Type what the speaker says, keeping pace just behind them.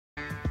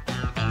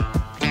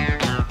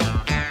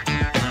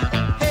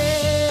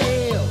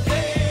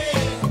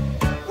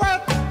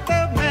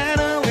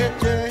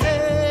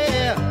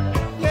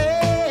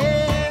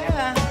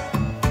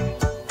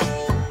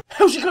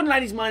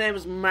ladies, my name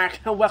is Mark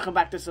and welcome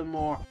back to some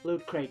more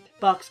Loot Crate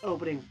box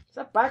opening. Is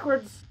that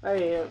backwards? Do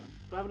I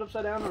have it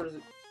upside down or is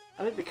it?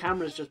 I think the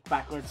camera is just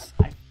backwards,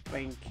 I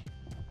think.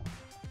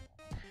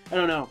 I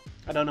don't know.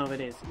 I don't know if it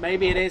is.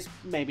 Maybe it is,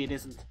 maybe it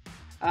isn't.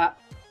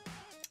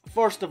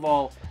 First of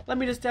all, let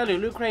me just tell you,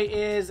 Loot Crate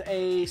is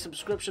a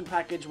subscription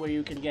package where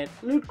you can get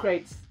loot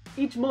crates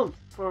each month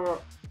for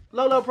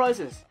low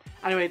prices.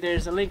 Anyway,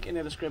 there's a link in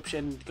the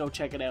description, go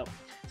check it out.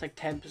 It's like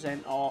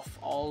 10% off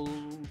all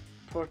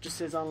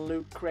purchases on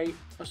Loot Crate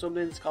or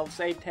something. It's called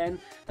Save10.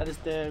 That is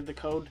the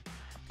code.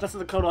 That's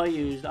the code I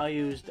used. I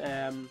used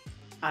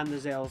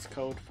Anderzel's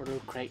code for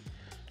Loot Crate.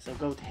 So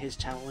go to his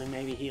channel and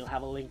maybe he'll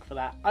have a link for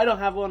that. I don't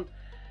have one.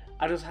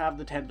 I just have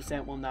the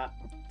 10% one that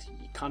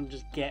you can't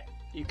just get.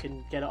 You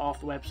can get it off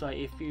the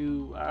website. If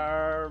you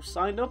are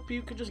signed up,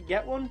 you can just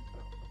get one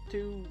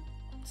to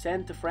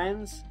send to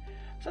friends.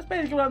 So that's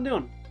basically what I'm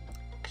doing.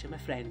 Because you're my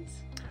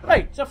friends.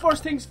 Right, so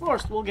first things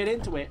first, we'll get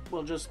into it.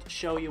 We'll just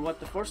show you what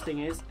the first thing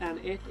is, and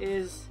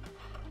it's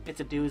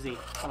a doozy.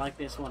 I like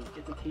this one.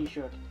 It's a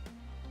t-shirt.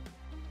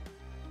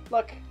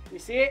 Look, can you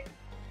see it?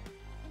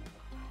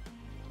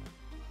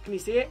 Can you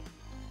see it?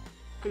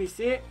 Can you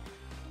see it?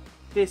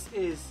 This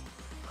is,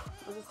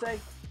 what does it say?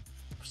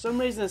 For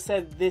some reason it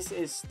said this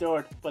is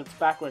stored, but it's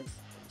backwards.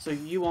 So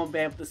you won't be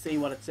able to see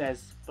what it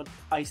says, but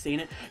I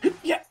seen it.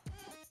 Yeah!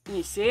 Can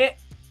you see it?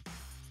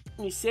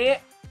 Can you see it?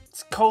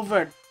 It's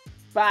covered.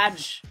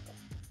 Badge.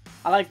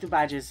 I like the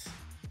badges.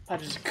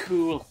 Badges are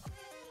cool.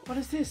 What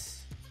is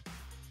this?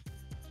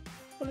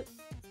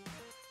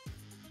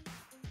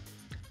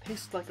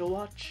 Tastes like a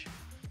watch.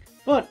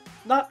 But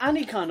not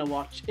any kind of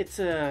watch. It's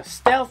a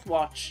stealth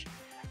watch.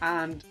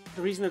 And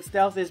the reason it's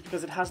stealth is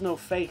because it has no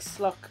face.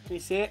 Look, can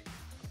you see it?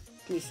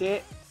 Can you see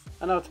it?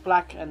 I know it's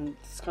black and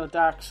it's kind of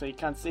dark so you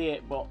can't see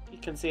it, but you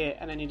can see it,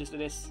 and then you just do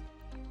this.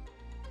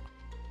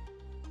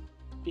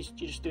 You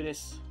just do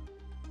this.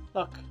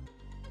 Look.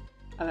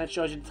 And then it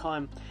shows you the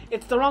time.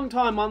 It's the wrong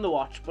time on the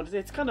watch, but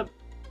it's kind of...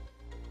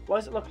 Why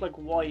does it look like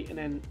white and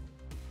then...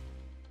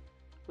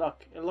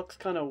 Look, it looks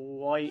kind of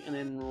white and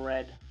then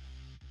red.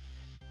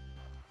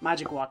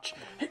 Magic watch.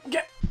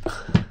 Get.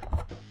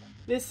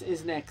 This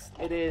is next.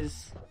 It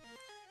is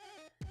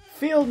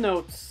Field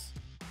Notes.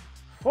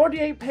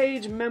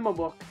 48-page memo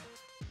book.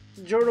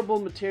 Durable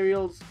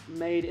materials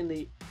made in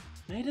the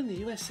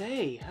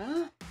USA,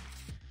 huh?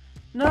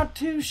 Not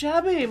too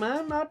shabby,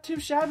 man. Not too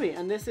shabby.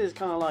 And this is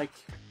kind of like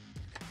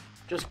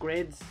just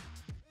grids.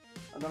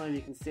 I don't know if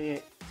you can see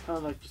it. It's kind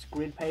of like just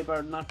grid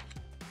paper. Not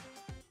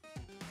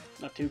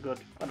too good.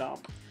 I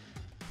don't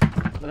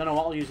know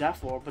what I'll use that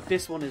for. But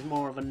this one is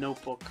more of a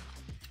notebook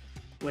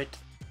with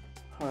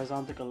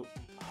horizontal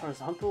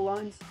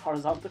lines.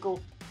 Horizontal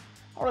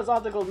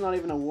is not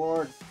even a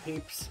word,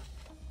 peeps.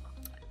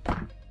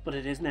 But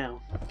it is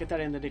now. Get that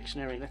in the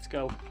dictionary. Let's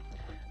go.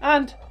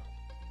 And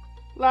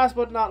last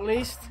but not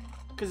least,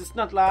 because it's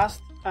not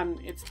last and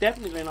it's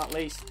definitely not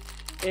least,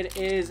 it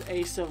is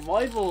a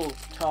survival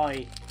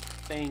tie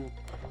thing.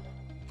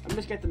 Let me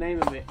just get the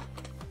name of it.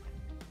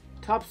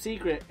 Top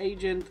Secret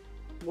Agent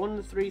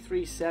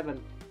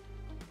 1337.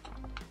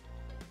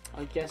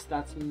 I guess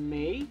that's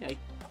me.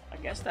 I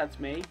guess that's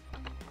me.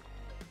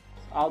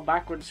 It's all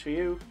backwards for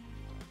you.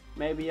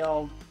 Maybe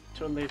I'll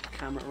turn the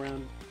camera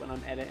around when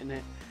I'm editing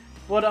it.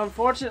 But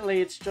unfortunately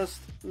it's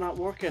just not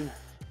working.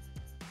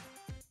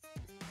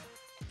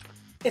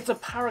 It's a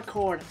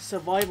paracord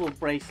survival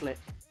bracelet.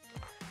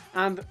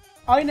 And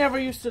I never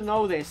used to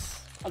know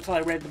this until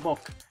I read the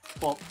book.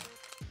 But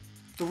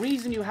the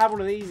reason you have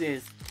one of these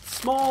is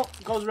small,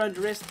 goes around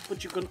your wrist,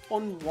 but you can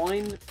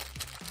unwind.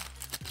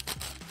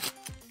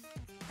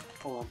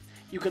 Hold on.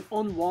 You can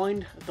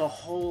unwind the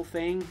whole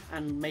thing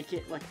and make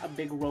it like a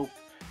big rope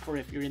for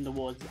if you're in the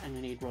woods and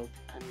you need rope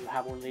and you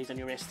have one of these on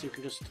your wrist. You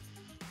can just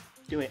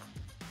do it.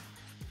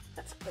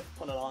 Let's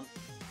put it on.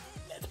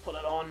 Let's put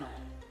it on.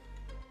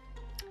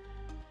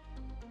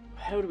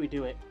 How do we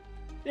do it?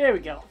 There we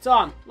go. It's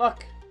on.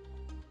 Look.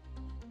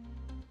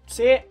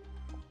 See it?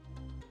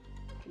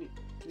 Can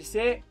you see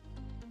it?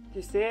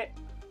 Can you see it?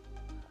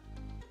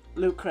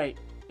 Loot Crate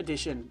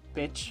edition,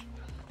 bitch.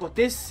 But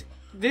this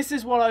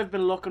is what I've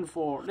been looking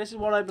for. This is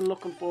what I've been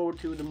looking forward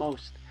to the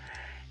most.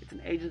 It's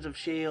an Agents of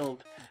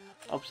S.H.I.E.L.D.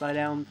 upside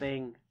down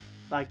thing,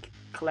 like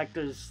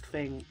collector's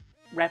thing,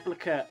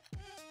 replica.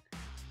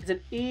 It's an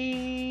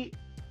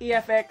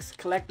EFX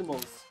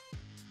collectibles.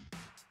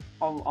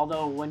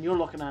 Although when you're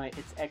looking at it,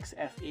 it's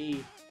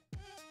XFE.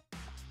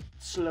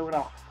 Slow it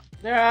off.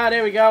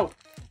 There we go.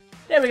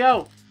 There we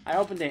go. I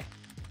opened it.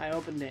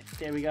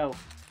 There we go.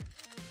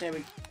 There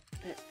we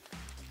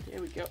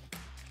go.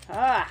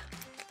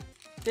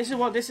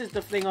 This is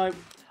the thing I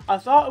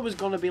thought it was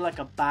gonna be like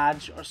a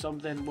badge or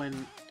something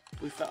when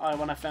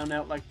I found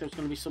out like there's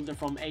gonna be something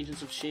from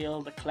Agents of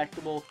S.H.I.E.L.D, a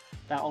collectible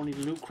that only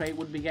Loot Crate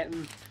would be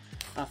getting.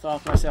 I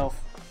thought to myself,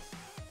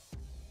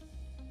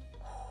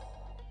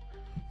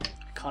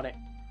 I caught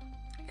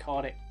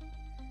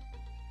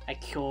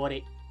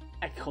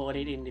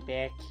it in the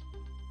back.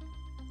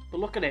 But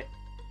look at it.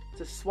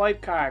 It's a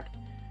swipe card.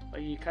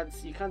 You can't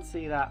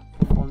see that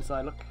from one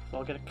side. Look, so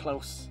I'll get it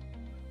close.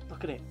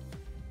 Look at it.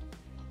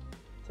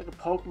 It's like a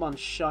Pokemon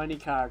shiny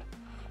card.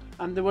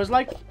 And there was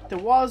like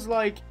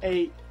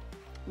a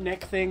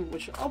neck thing,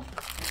 which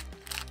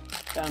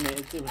damn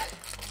it, it was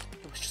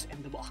just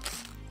in the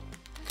box.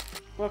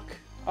 Look,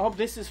 I hope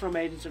this is from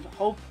Agent. I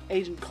hope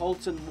Agent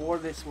Coulson wore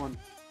this one.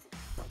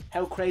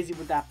 How crazy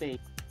would that be?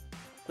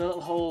 The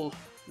little hole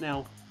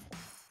now,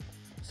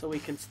 so we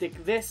can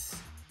stick this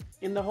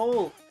in the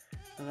hole.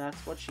 And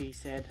that's what she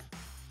said.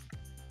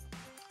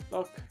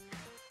 Look.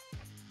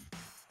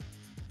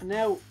 And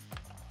now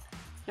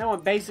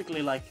I'm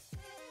basically like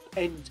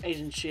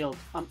Agent Shield.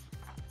 I'm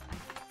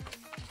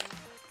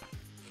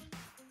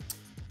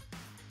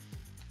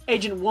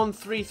Agent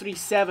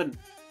 1337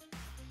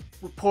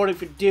 reporting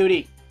for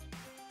duty.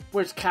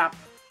 Where's Cap?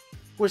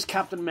 Where's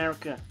Captain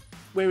America?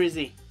 Where is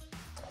he?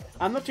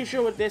 I'm not too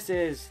sure what this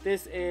is.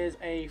 This is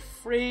a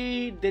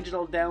free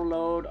digital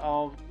download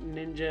of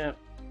Ninja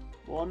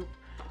 1.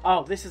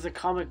 Oh, this is a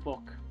comic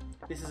book.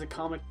 This is a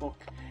comic book.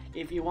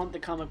 If you want the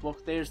comic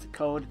book, there's the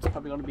code. It's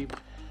probably going to be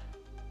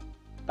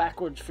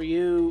backwards for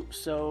you.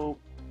 So,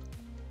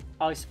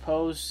 I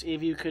suppose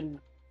if you can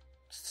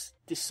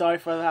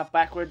decipher that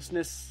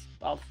backwardsness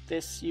of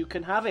this, you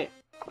can have it.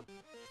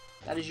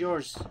 That is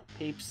yours,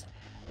 peeps.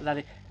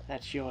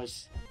 That's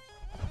yours.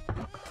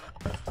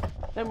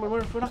 Then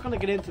we're not going to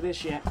get into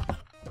this yet,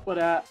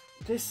 but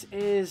this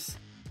is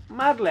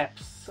Mad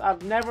Lips.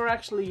 I've never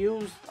actually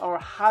used or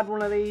had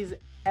one of these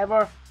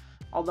ever,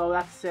 although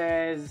that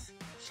says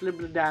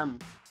Sheild.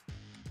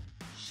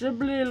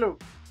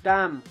 Sheild.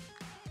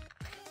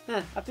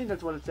 Yeah, I think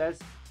that's what it says.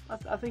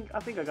 I think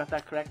I got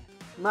that correct.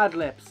 Mad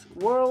Lips,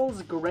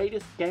 world's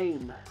greatest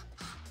game.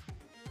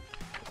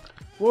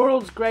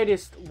 World's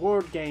greatest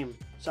word game.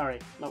 Sorry,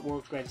 not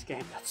world's greatest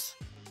game.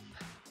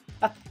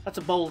 That's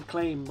a bold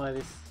claim by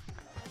this.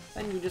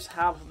 Then you just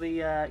have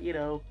the, you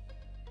know,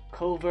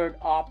 covert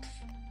ops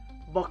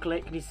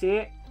booklet. Can you see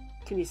it?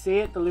 Can you see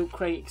it? The Loot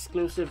Crate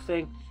exclusive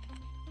thing.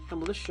 And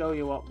we'll just show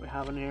you what we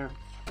have in here.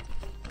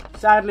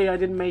 Sadly, I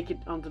didn't make it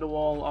onto the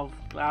wall of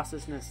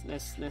glasses. And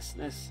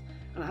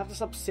I have to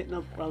stop sitting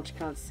up or else you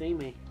can't see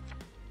me.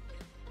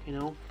 You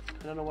know?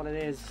 I don't know what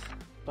it is.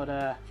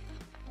 But,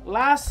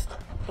 last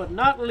but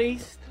not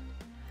least,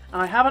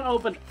 and I haven't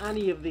opened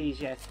any of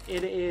these yet.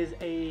 It is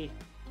a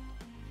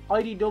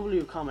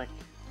IDW comic.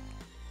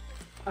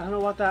 I don't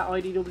know what that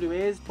IDW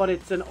is, but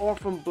it's an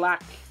Orphan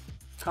Black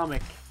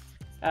comic.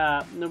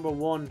 Number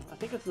 1. I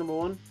think it's number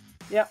 1.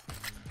 Yep.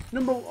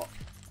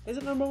 Is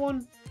it number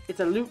 1? It's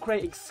a Loot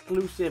Crate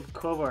exclusive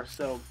cover,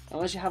 so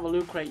unless you have a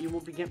Loot Crate, you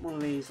won't be getting one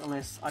of these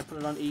unless I put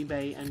it on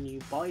eBay and you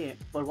buy it.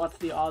 But what's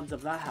the odds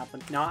of that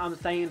happening? Now, I'm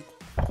saying,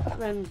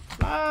 then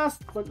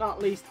last but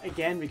not least,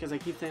 again, because I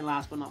keep saying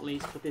last but not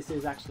least, but this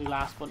is actually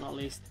last but not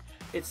least.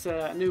 It's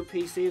a new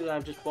PC that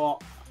I've just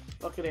bought.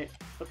 Look at it.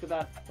 Look at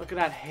that. Look at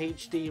that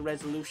HD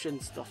resolution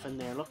stuff in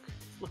there. Look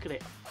at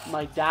it.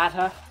 My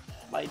data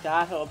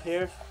up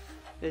here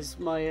is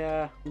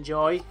my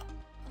enjoy,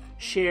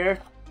 share,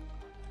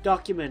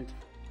 document.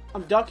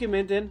 I'm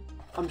documenting,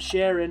 I'm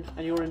sharing,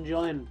 and you're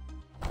enjoying.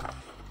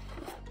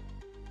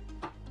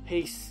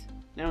 Peace.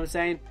 Now I'm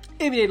saying,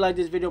 if you did like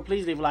this video,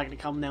 please leave a like and a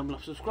comment down below.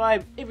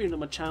 Subscribe if you're new to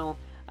my channel.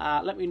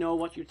 Let me know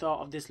what you thought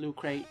of this Loot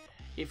Crate.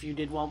 If you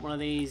did want one of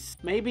these,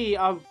 maybe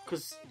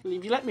because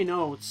if you let me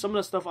know, some of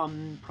the stuff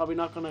I'm probably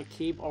not gonna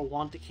keep or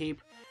want to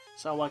keep,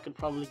 so I could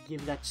probably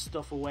give that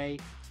stuff away.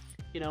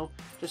 You know,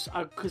 just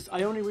because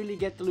I only really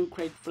get the Loot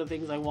Crate for the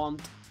things I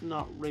want,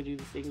 not really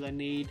the things I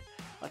need.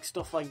 Like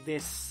stuff like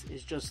this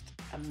is just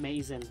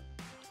amazing.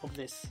 Of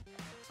this,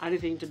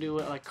 anything to do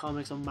with like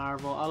comics or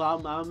Marvel.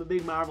 I'm a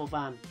big Marvel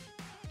fan.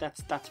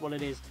 That's what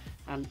it is.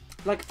 And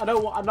like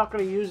I'm not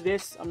gonna use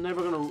this. I'm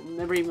never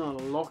even gonna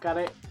look at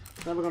it.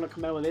 Never gonna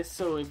come out with this.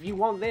 So if you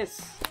want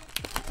this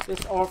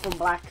Orphan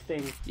Black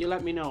thing, you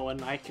let me know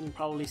and I can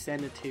probably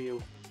send it to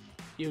you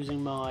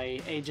using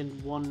my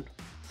Agent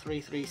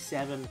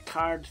 1337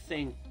 card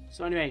thing.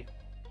 So anyway,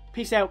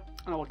 peace out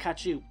and I will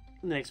catch you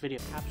in the next video.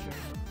 Capture.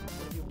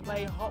 But if you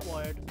play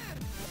Hotwired,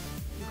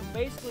 you can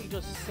basically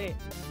just sit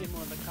in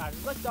one of the cars.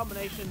 It's like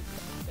Domination.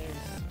 There's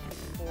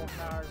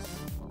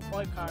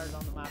 5 cars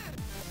on the map.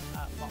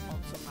 On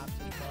some maps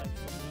there's 5,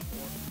 some there's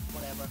 4,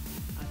 whatever.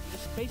 And you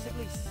just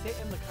basically sit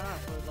in the car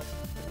for like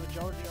the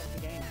majority of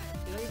the game.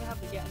 You don't even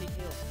have to get any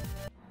kills.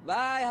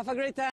 Bye, have a great time.